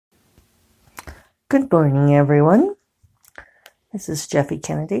Good morning, everyone. This is Jeffe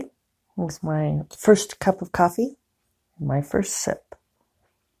Kennedy. It's my first cup of coffee, my first sip.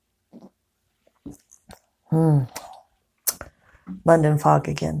 London fog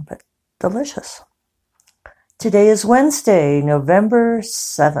again, but delicious. Today is Wednesday, November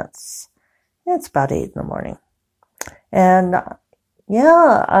 7th. It's about 8 in the morning. And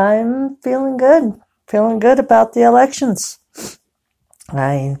I'm feeling good. Feeling good about the elections.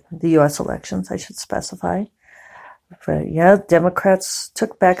 The U.S. elections, I should specify. But Democrats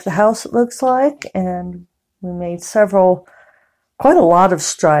took back the House, it looks like, and we made quite a lot of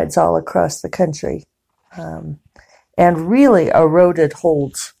strides all across the country, and really eroded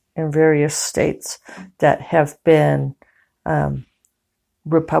holds in various states that have been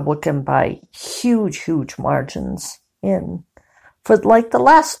Republican by huge margins for like the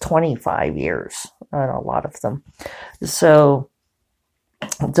last 25 years, on a lot of them. So,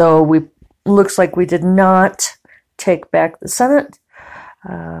 though looks like we did not take back the Senate,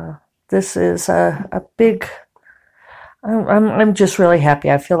 this is a big. I'm just really happy.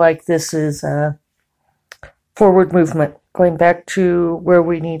 I feel like this is a forward movement, going back to where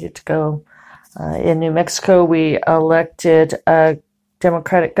we needed to go. In New Mexico, we elected a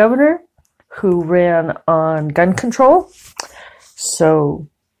Democratic governor who ran on gun control. So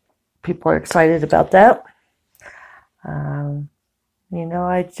people are excited about that.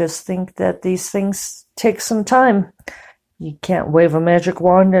 I just think that these things take some time. You can't wave a magic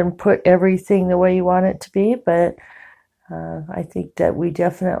wand and put everything the way you want it to be, but I think that we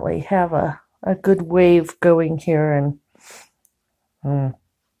definitely have a good wave going here, and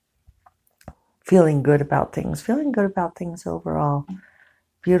feeling good about things overall.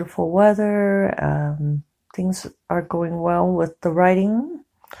 Beautiful weather, things are going well with the writing,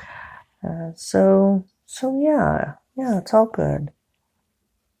 so it's all good.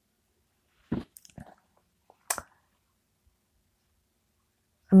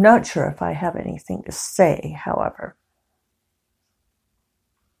 I'm not sure if I have anything to say, however.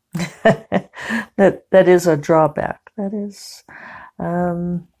 that is a drawback. That is,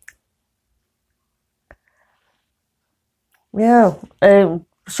 I'm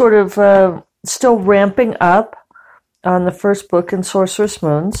sort of still ramping up on the first book in Sorceress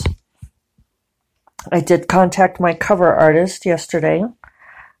Moons. I did contact my cover artist yesterday.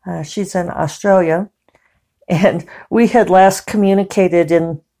 She's in Australia. And we had last communicated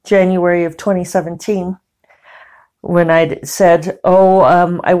in January of 2017 when I said,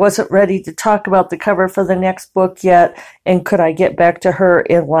 I wasn't ready to talk about the cover for the next book yet, and could I get back to her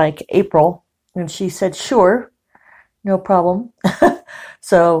in like April? And she said, sure, no problem.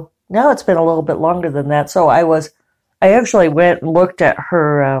 So now it's been a little bit longer than that. So I actually went and looked at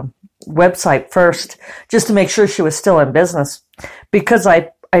her website first just to make sure she was still in business, because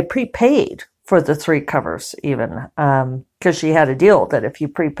I prepaid for the 3 covers even, because she had a deal that if you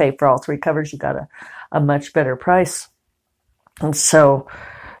prepay for all 3 covers, you got a much better price. And so,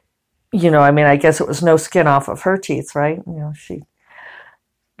 I guess it was no skin off of her teeth, right?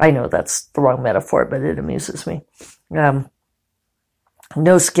 I know that's the wrong metaphor, but it amuses me. No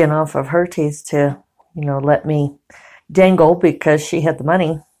skin off of her teeth to, let me dangle because she had the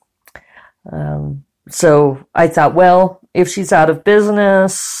money. So I thought, well, if she's out of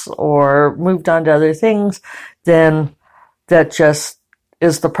business or moved on to other things, then that just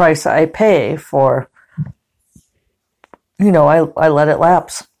is the price I pay for, I let it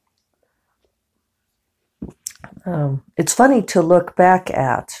lapse. It's funny to look back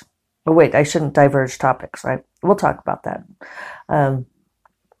at, I shouldn't diverge topics, right? We'll talk about that.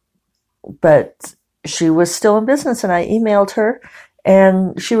 But she was still in business, and I emailed her,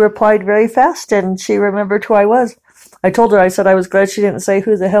 and she replied very fast, and she remembered who I was. I told her, I said, I was glad she didn't say,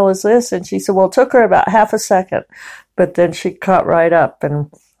 who the hell is this? And she said, well, it took her about half a second, but then she caught right up, and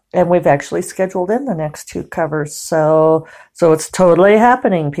we've actually scheduled in the next 2 covers. So it's totally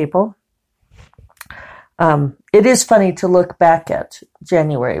happening, people. It is funny to look back at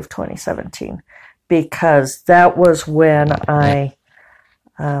January of 2017, because that was when I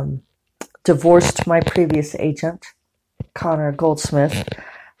divorced my previous agent, Connor Goldsmith.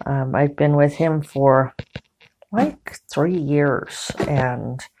 I've been with him for like 3 years,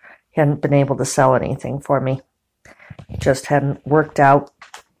 and he hadn't been able to sell anything for me. It just hadn't worked out.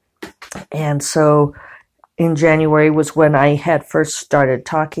 And so in January was when I had first started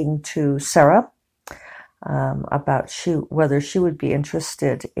talking to Sarah about whether she would be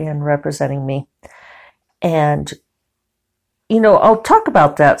interested in representing me. And I'll talk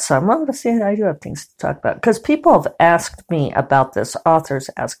about that some. Well, let's see, I do have things to talk about, because people have asked me about this. Authors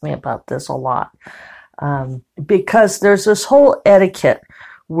ask me about this a lot, because there's this whole etiquette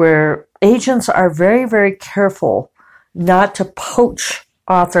where agents are very, very careful not to poach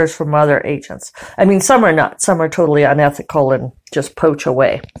authors from other agents. I mean, some are not. Some are totally unethical and just poach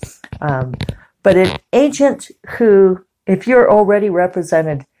away. But an agent who, if you're already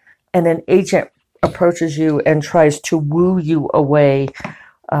represented and an agent approaches you and tries to woo you away,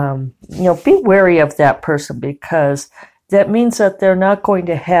 be wary of that person, because that means that they're not going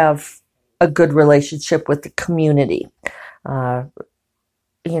to have a good relationship with the community.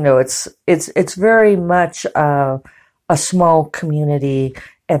 It's very much a small community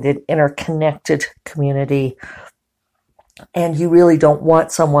and an interconnected community. And you really don't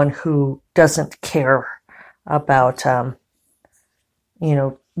want someone who doesn't care about,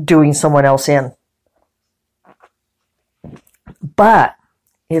 doing someone else in. But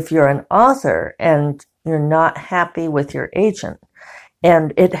if you're an author and you're not happy with your agent,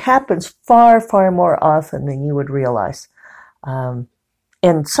 and it happens far, far more often than you would realize.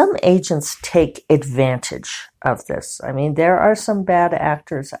 And some agents take advantage of this. I mean, there are some bad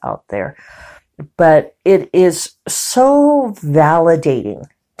actors out there, but it is so validating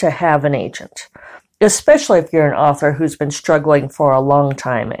to have an agent, especially if you're an author who's been struggling for a long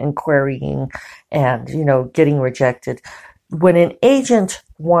time and querying and, getting rejected. When an agent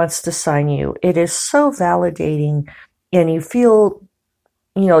wants to sign you, it is so validating, and you feel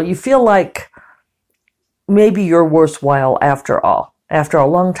like maybe you're worthwhile after all. After a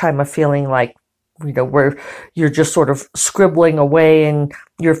long time of feeling like, where you're just sort of scribbling away and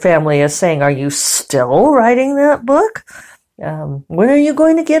your family is saying, are you still writing that book? When are you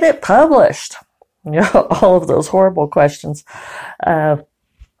going to get it published? All of those horrible questions.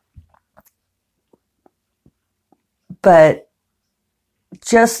 But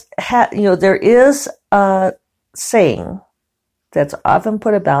just, there is a saying that's often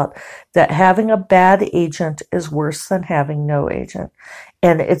put about that having a bad agent is worse than having no agent.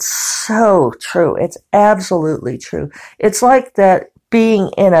 And it's so true. It's absolutely true. It's like that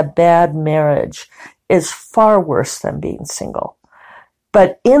being in a bad marriage is far worse than being single.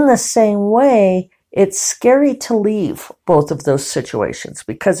 But in the same way, it's scary to leave both of those situations,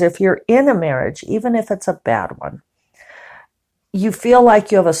 because if you're in a marriage, even if it's a bad one, you feel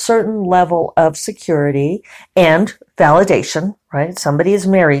like you have a certain level of security and validation, right? Somebody is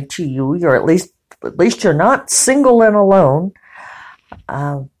married to you. You're at least you're not single and alone.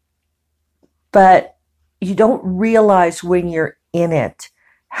 But you don't realize when you're in it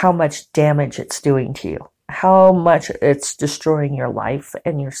how much damage it's doing to you, how much it's destroying your life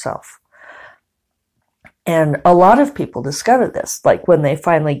and yourself. And a lot of people discover this, like when they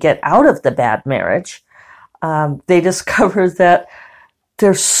finally get out of the bad marriage, they discover that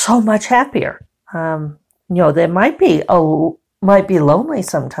they're so much happier. They might be lonely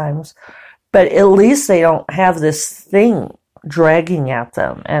sometimes, but at least they don't have this thing dragging at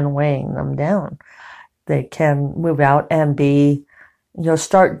them and weighing them down. They can move out and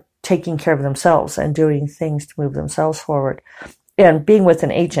start taking care of themselves and doing things to move themselves forward. And being with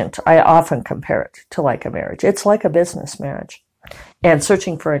an agent, I often compare it to like a marriage. It's like a business marriage. And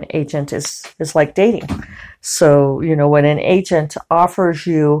searching for an agent is like dating. So, when an agent offers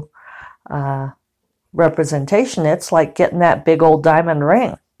you representation, it's like getting that big old diamond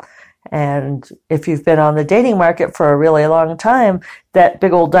ring. And if you've been on the dating market for a really long time, that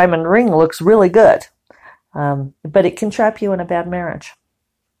big old diamond ring looks really good. But it can trap you in a bad marriage.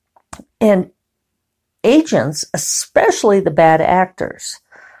 And agents, especially the bad actors,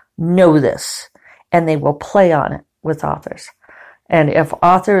 know this, and they will play on it with authors. And if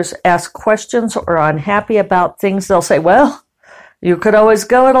authors ask questions or are unhappy about things, they'll say, well, you could always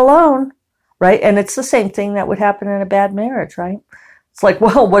go it alone, right? And it's the same thing that would happen in a bad marriage, right? It's like,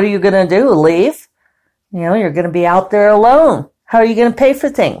 well, what are you going to do? Leave? You're going to be out there alone. How are you going to pay for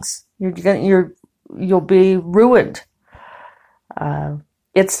things? You'll be ruined.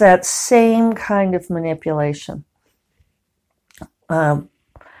 It's that same kind of manipulation. The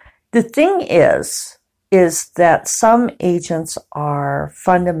thing is that some agents are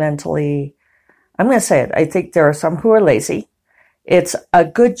fundamentally, I'm going to say it, I think there are some who are lazy. It's a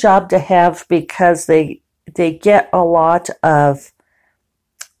good job to have because they get a lot of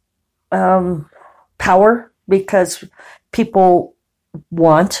power because people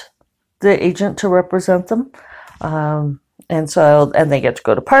want the agent to represent them. And they get to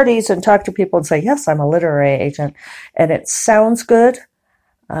go to parties and talk to people and say, yes, I'm a literary agent. And it sounds good.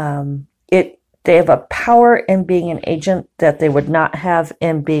 They have a power in being an agent that they would not have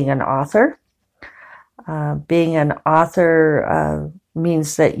in being an author. Being an author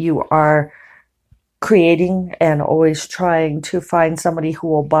means that you are creating and always trying to find somebody who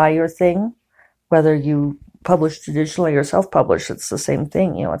will buy your thing, whether you published traditionally or self-published, it's the same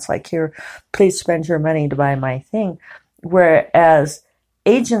thing. It's like, here, please spend your money to buy my thing. Whereas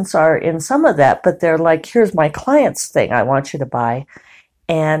agents are in some of that, but they're like, here's my client's thing I want you to buy.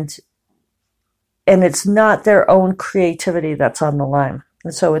 And it's not their own creativity that's on the line.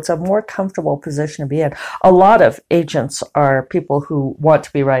 And so it's a more comfortable position to be in. A lot of agents are people who want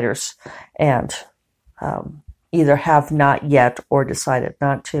to be writers and either have not yet or decided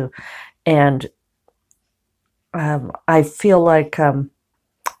not to. And I feel like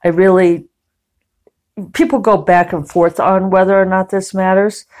people go back and forth on whether or not this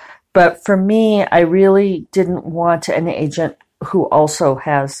matters. But for me, I really didn't want an agent who also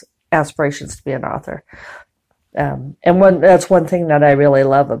has aspirations to be an author. And that's one thing that I really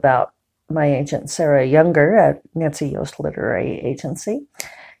love about my agent, Sarah Younger at Nancy Yost Literary Agency,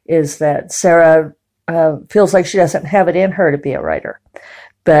 is that Sarah feels like she doesn't have it in her to be a writer,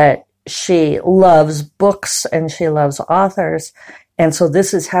 but she loves books and she loves authors. And so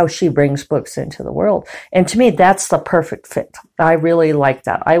this is how she brings books into the world. And to me, that's the perfect fit. I really like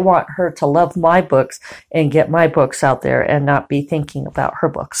that. I want her to love my books and get my books out there and not be thinking about her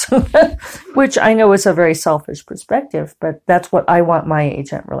books, which I know is a very selfish perspective, but that's what I want my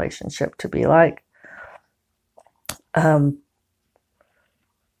agent relationship to be like.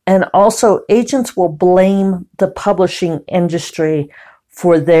 And also, agents will blame the publishing industry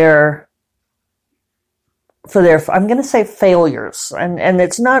for their I'm going to say failures. And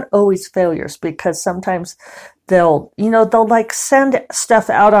it's not always failures, because sometimes they'll like send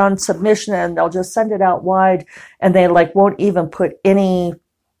stuff out on submission and they'll just send it out wide and they like won't even put any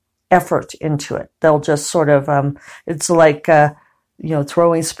effort into it. They'll just sort of, it's like,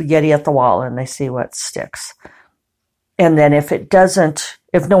 throwing spaghetti at the wall and they see what sticks. And then if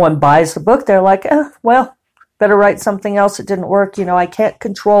no one buys the book, they're like, well, better write something else. It didn't work. I can't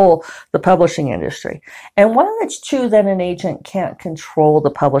control the publishing industry. And while it's true that an agent can't control the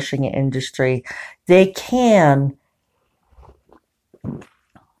publishing industry, they can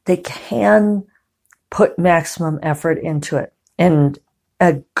put maximum effort into it. And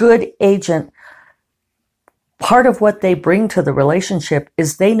a good agent, part of what they bring to the relationship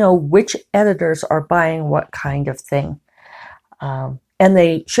is they know which editors are buying what kind of thing. And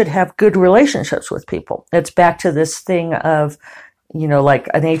they should have good relationships with people. It's back to this thing of, like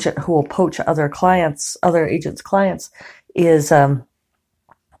an agent who will poach other agents' clients is,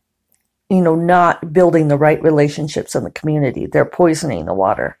 not building the right relationships in the community. They're poisoning the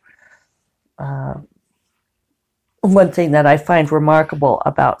water. One thing that I find remarkable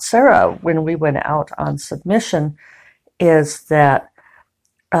about Sarah when we went out on submission is that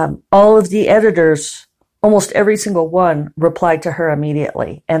all of the editors, almost every single one, replied to her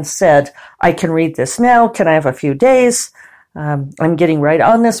immediately and said, I can read this now. Can I have a few days? I'm getting right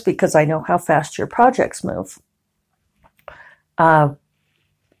on this because I know how fast your projects move.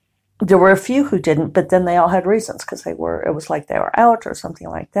 There were a few who didn't, but then they all had reasons because it was like they were out or something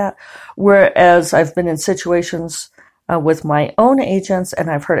like that. Whereas I've been in situations with my own agents,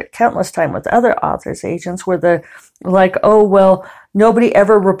 and I've heard it countless times with other authors' agents, where they're like, oh, well, nobody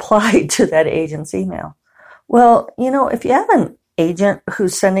ever replied to that agent's email. Well, if you have an agent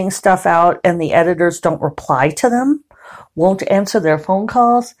who's sending stuff out and the editors don't reply to them, won't answer their phone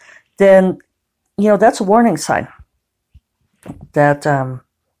calls, then, that's a warning sign that,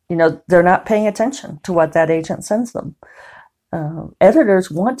 they're not paying attention to what that agent sends them. Editors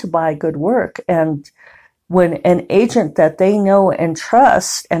want to buy good work. And when an agent that they know and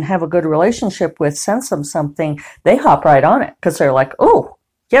trust and have a good relationship with sends them something, they hop right on it because they're like, oh,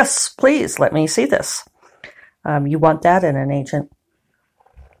 yes, please, let me see this. You want that in an agent.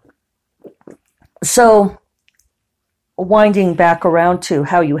 So winding back around to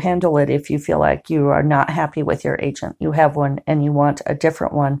how you handle it if you feel like you are not happy with your agent, you have one and you want a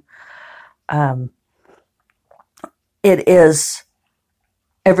different one.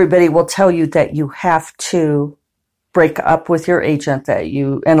 Everybody will tell you that you have to break up with your agent,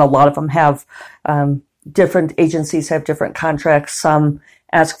 and a lot of them have, different agencies have different contracts. Some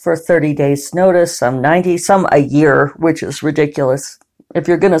ask for 30 days notice, some 90, some a year, which is ridiculous. If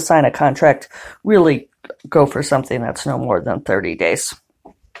you're going to sign a contract, really go for something that's no more than 30 days,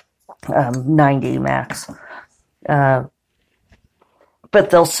 90 max. But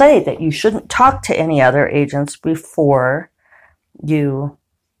they'll say that you shouldn't talk to any other agents before you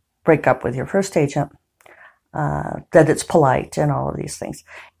break up with your first agent, that it's polite and all of these things.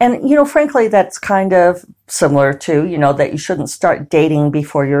 And, frankly, that's kind of similar to, that you shouldn't start dating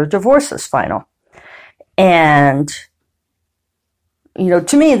before your divorce is final. And,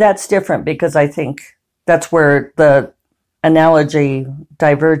 to me, that's different because I think that's where the analogy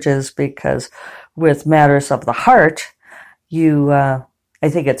diverges, because with matters of the heart, I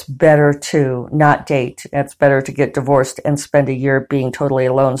think it's better to not date. It's better to get divorced and spend a year being totally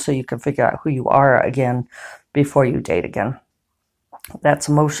alone so you can figure out who you are again before you date again. That's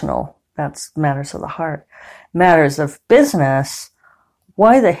emotional. That's matters of the heart. Matters of business,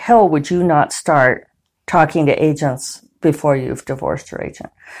 why the hell would you not start talking to agents before you've divorced your agent?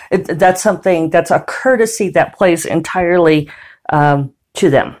 That's a courtesy that plays entirely to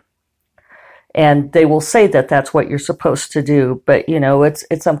them. And they will say that that's what you're supposed to do, but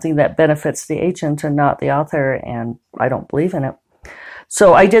it's something that benefits the agent and not the author, and I don't believe in it.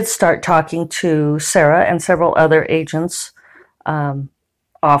 So I did start talking to Sarah and several other agents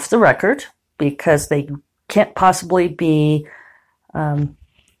off the record, because they can't possibly be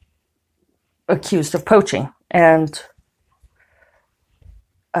accused of poaching. And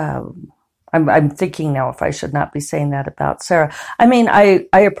I'm thinking now if I should not be saying that about Sarah. I mean, I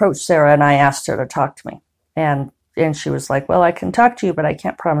approached Sarah and I asked her to talk to me. And she was like, well, I can talk to you, but I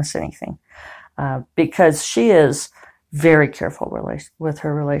can't promise anything. Because she is very careful with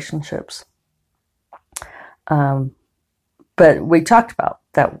her relationships. But we talked about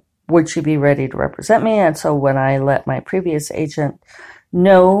that. Would she be ready to represent me? And so when I let my previous agent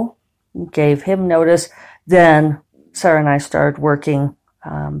know, gave him notice, then Sarah and I started working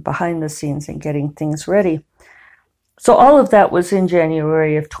behind the scenes and getting things ready. So all of that was in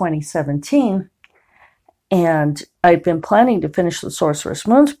January of 2017. And I'd been planning to finish the Sorceress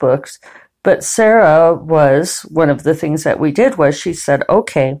Moons books, but Sarah one of the things that we did was she said,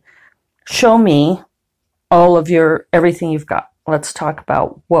 okay, show me all of everything you've got. Let's talk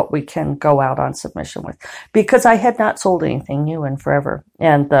about what we can go out on submission with. Because I had not sold anything new in forever.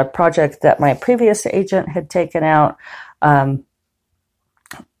 And the project that my previous agent had taken out,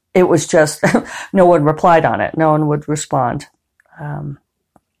 it was just, no one replied on it. No one would respond.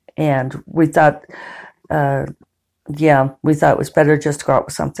 And we thought, it was better just to go out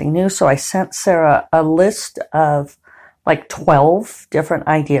with something new. So I sent Sarah a list of like 12 different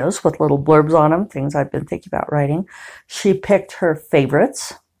ideas with little blurbs on them, things I've been thinking about writing. She picked her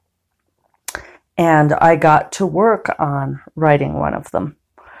favorites, and I got to work on writing one of them.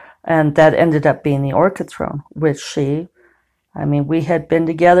 And that ended up being The Orchid Throne, which we had been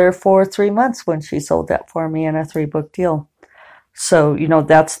together for 3 months when she sold that for me in a 3-book deal. So,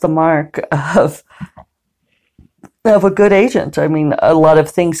 that's the mark of a good agent. I mean, a lot of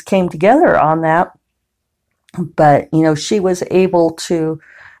things came together on that. But, she was able to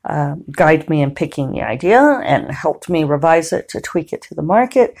guide me in picking the idea and helped me revise it to tweak it to the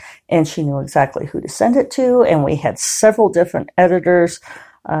market. And she knew exactly who to send it to. And we had several different editors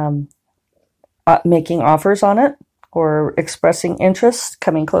making offers on it or expressing interest,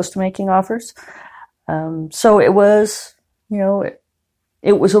 coming close to making offers. So it was,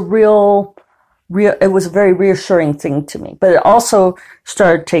 it was it was a very reassuring thing to me, but it also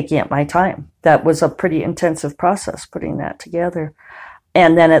started taking up my time. That was a pretty intensive process, putting that together.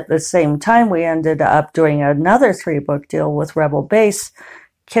 And then at the same time, we ended up doing another 3-book deal with Rebel Base,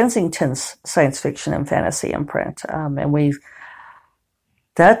 Kensington's science fiction and fantasy imprint. And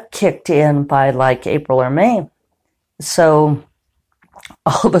that kicked in by like April or May. So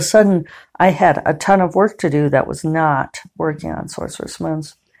all of a sudden, I had a ton of work to do that was not working on Sorceress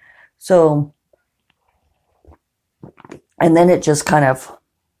Moons. So, and then it just kind of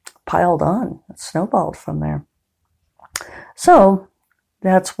piled on, it snowballed from there. So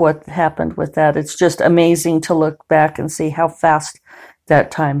that's what happened with that. It's just amazing to look back and see how fast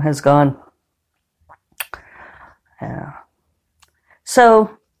that time has gone. Yeah.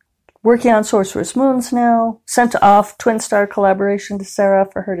 So working on Sorceress Moons now, sent off Twin Star collaboration to Sarah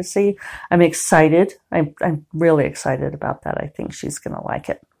for her to see. I'm excited. I'm really excited about that. I think she's going to like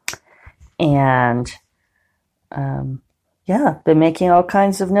it. And been making all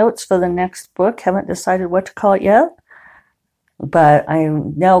kinds of notes for the next book. Haven't decided what to call it yet, but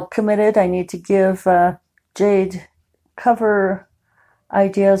I'm now committed. I need to give Jade cover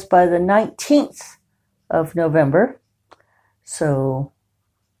ideas by the 19th of November. So,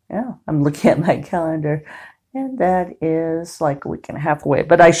 I'm looking at my calendar, and that is like a week and a half away.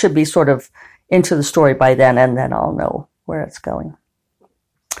 But I should be sort of into the story by then, and then I'll know where it's going.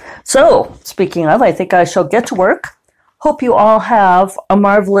 So, speaking of, I think I shall get to work. Hope you all have a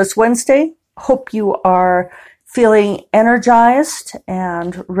marvelous Wednesday. Hope you are feeling energized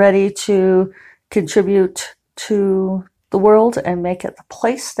and ready to contribute to the world and make it the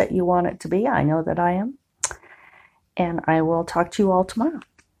place that you want it to be. I know that I am. And I will talk to you all tomorrow.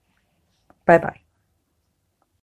 Bye-bye.